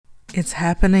It's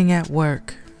happening at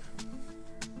work.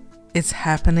 It's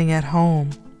happening at home,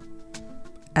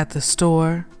 at the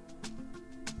store,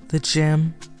 the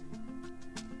gym.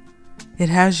 It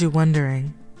has you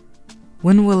wondering,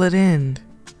 when will it end?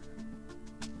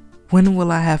 When will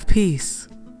I have peace?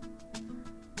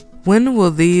 When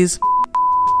will these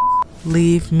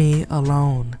leave me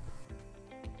alone?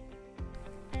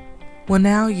 Well,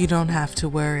 now you don't have to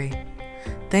worry.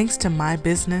 Thanks to my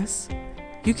business,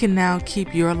 you can now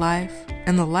keep your life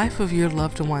and the life of your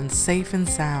loved ones safe and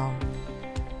sound.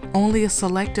 Only a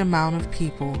select amount of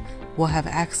people will have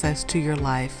access to your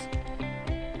life,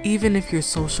 even if your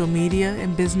social media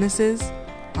and businesses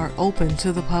are open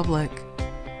to the public.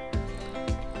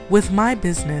 With my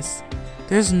business,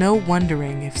 there's no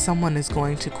wondering if someone is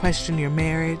going to question your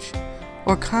marriage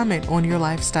or comment on your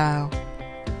lifestyle.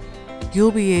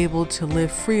 You'll be able to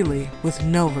live freely with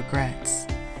no regrets.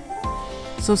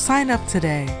 So sign up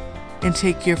today and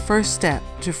take your first step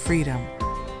to freedom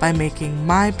by making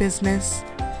my business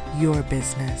your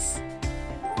business.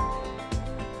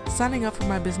 Signing up for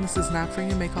my business is not free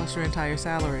and may cost your entire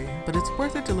salary, but it's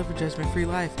worth it to live a judgment-free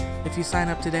life. If you sign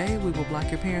up today, we will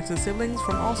block your parents and siblings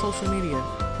from all social media.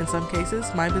 In some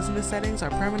cases, my business settings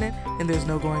are permanent and there's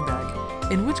no going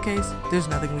back, in which case, there's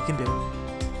nothing we can do.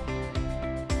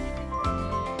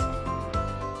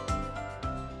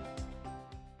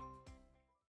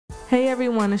 Hey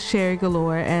everyone, it's Sherry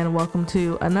Galore and welcome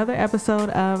to another episode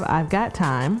of I've Got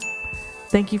Time.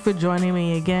 Thank you for joining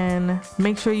me again.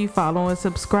 Make sure you follow and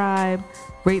subscribe,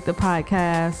 rate the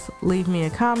podcast, leave me a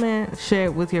comment, share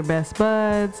it with your best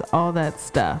buds, all that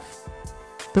stuff.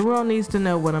 The world needs to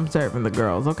know what I'm serving the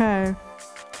girls, okay?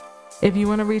 If you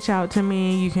want to reach out to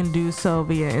me, you can do so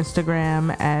via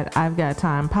Instagram at I've Got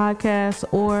Time Podcast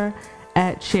or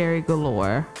at Sherry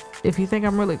Galore if you think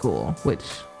I'm really cool, which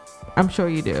I'm sure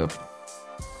you do.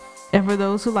 And for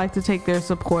those who like to take their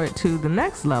support to the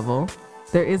next level,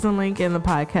 there is a link in the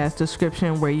podcast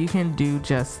description where you can do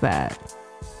just that.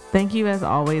 Thank you as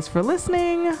always for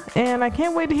listening, and I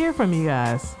can't wait to hear from you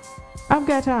guys. I've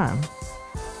got time.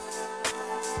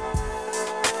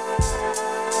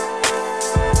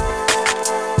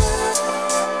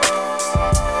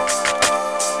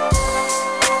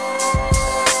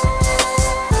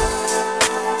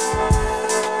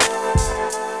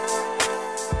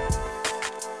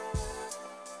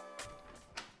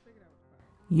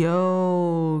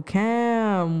 Yo,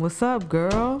 Cam, what's up,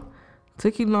 girl?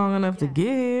 Took you long enough to get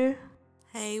here.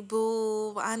 Hey,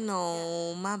 boo. I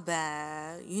know. My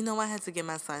bad. You know I had to get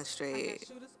my son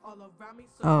straight.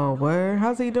 Oh, word?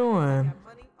 How's he doing?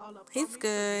 He's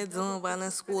good, doing well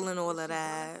in school and all of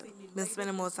that. Been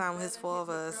spending more time with his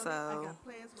father, so...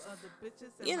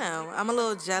 You know, I'm a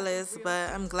little jealous,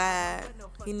 but I'm glad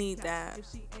he need that.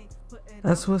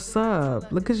 That's what's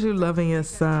up. Look at you loving your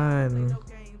son.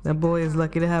 That boy is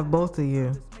lucky to have both of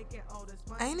you.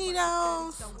 Ain't he though?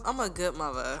 I'm a good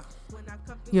mother.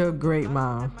 You're a great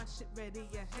mom.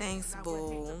 Thanks,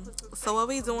 boo. So what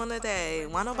we doing today?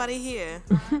 Why nobody here?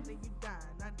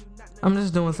 I'm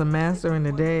just doing some mastering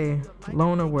today.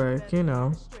 Loner work, you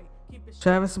know.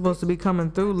 Travis is supposed to be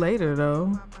coming through later,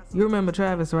 though. You remember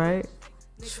Travis, right?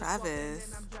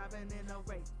 Travis?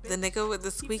 The nigga with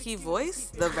the squeaky voice?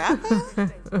 The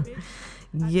rapper?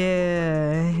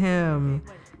 Yeah, him.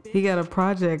 He got a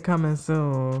project coming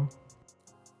soon.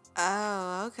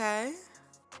 Oh, okay.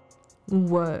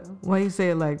 What? Why you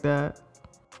say it like that?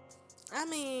 I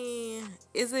mean,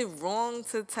 is it wrong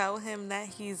to tell him that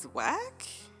he's whack?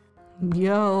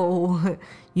 Yo,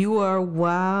 you are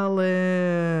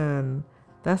wildin'.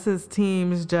 That's his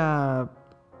team's job.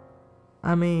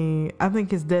 I mean, I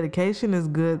think his dedication is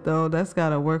good, though. That's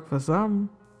gotta work for something.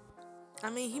 I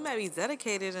mean, he might be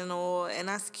dedicated and all, and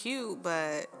that's cute,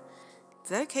 but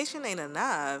dedication ain't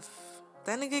enough.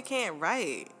 That nigga can't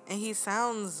write, and he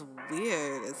sounds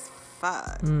weird as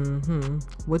fuck.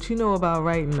 What you know about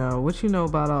writing, though? What you know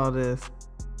about all this?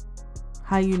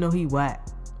 How you know he whack?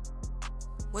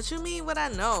 What you mean what I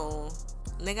know?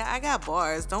 Nigga, I got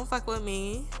bars. Don't fuck with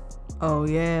me. Oh,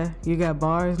 yeah? You got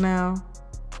bars now?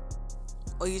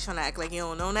 Or you trying to act like you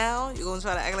don't know now? You gonna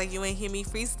try to act like you ain't hear me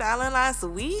freestyling last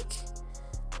week?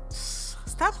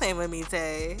 Stop playing with me,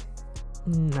 Tay.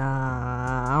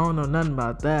 Nah, I don't know nothing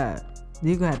about that.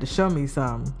 You gonna have to show me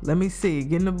something. Let me see.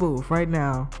 Get in the booth right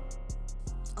now.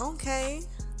 Okay.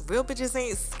 Real bitches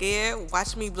ain't scared.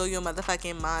 Watch me blow your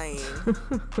motherfucking mind.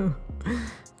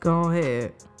 Go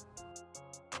ahead.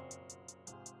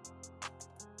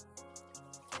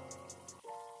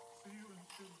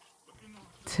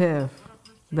 Tiff,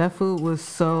 that food was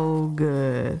so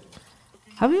good.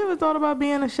 Have you ever thought about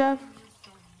being a chef?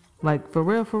 Like, for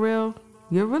real,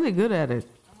 you're really good at it.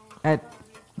 at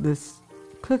this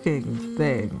cooking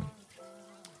thing?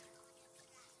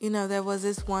 You know, there was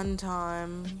this one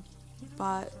time,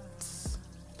 but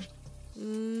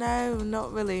no,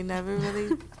 not really. Never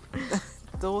really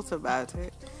thought about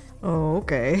it. Oh,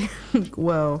 okay.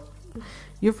 Well,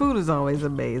 your food is always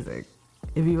amazing.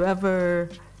 If you ever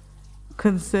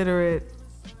consider it,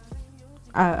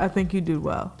 I think you do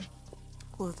well.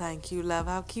 Well, thank you, love.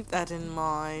 I'll keep that in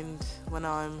mind when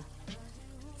I'm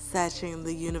searching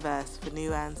the universe for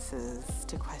new answers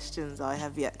to questions I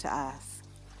have yet to ask.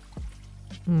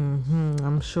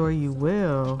 I'm sure you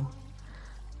will.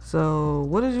 So,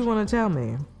 what did you want to tell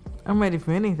me? I'm ready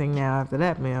for anything now after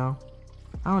that meal.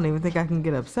 I don't even think I can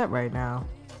get upset right now.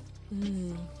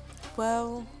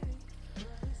 Well,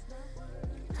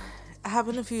 it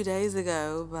happened a few days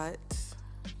ago, but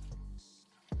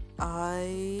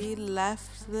I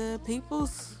left the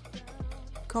People's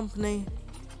Company.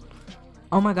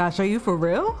 Oh my gosh, are you for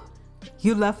real?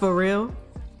 You left for real?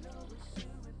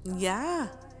 Yeah.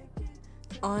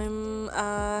 I'm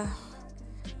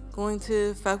going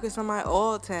to focus on my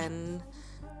art and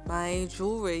my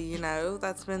jewelry, you know.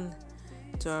 That's been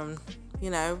doing, you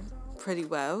know, pretty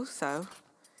well, so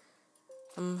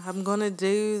I'm gonna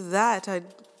do that.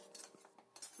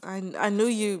 I knew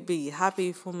you'd be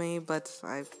happy for me, but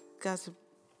I've got to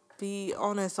be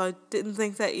honest, I didn't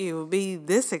think that you would be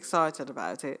this excited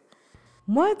about it.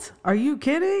 What? Are you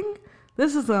kidding?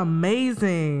 This is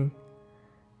amazing.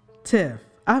 Tiff,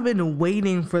 I've been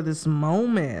waiting for this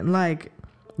moment. Like,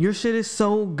 your shit is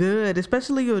so good,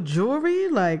 especially your jewelry.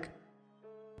 Like,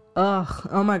 ugh,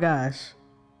 oh my gosh.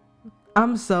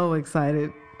 I'm so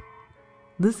excited.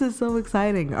 This is so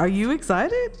exciting. Are you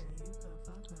excited?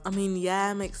 I mean,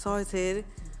 yeah, I'm excited.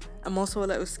 I'm also a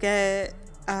little scared.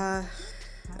 I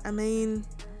mean,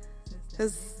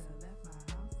 because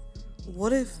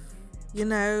what if, you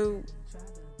know,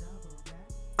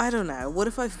 I don't know, what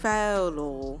if I fail,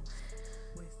 or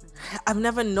I've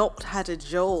never not had a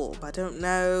job. I don't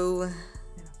know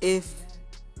if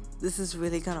this is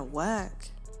really gonna work.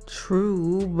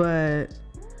 True, but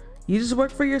you just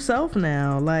work for yourself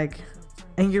now, like,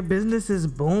 and your business is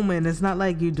booming. It's not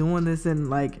like you're doing this and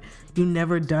like you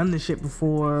never done this shit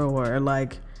before, or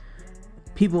like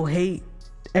people hate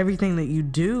everything that you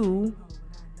do.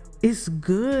 It's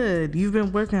good. You've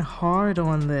been working hard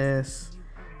on this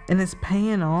and it's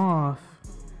paying off.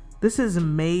 This is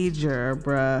major,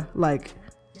 bruh. Like,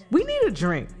 we need a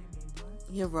drink.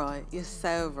 You're right. You're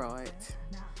so right.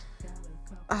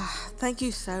 Thank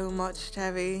you so much,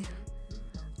 Terry.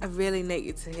 I really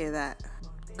needed to hear that.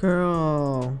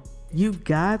 Girl, you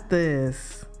got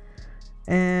this.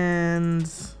 And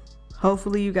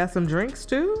hopefully you got some drinks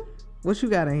too. What you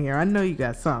got in here? I know you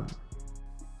got some.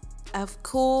 Of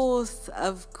course,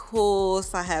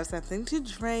 I have something to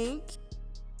drink.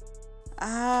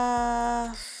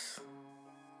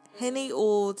 Henny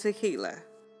or tequila?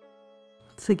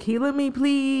 Tequila me,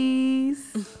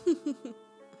 please.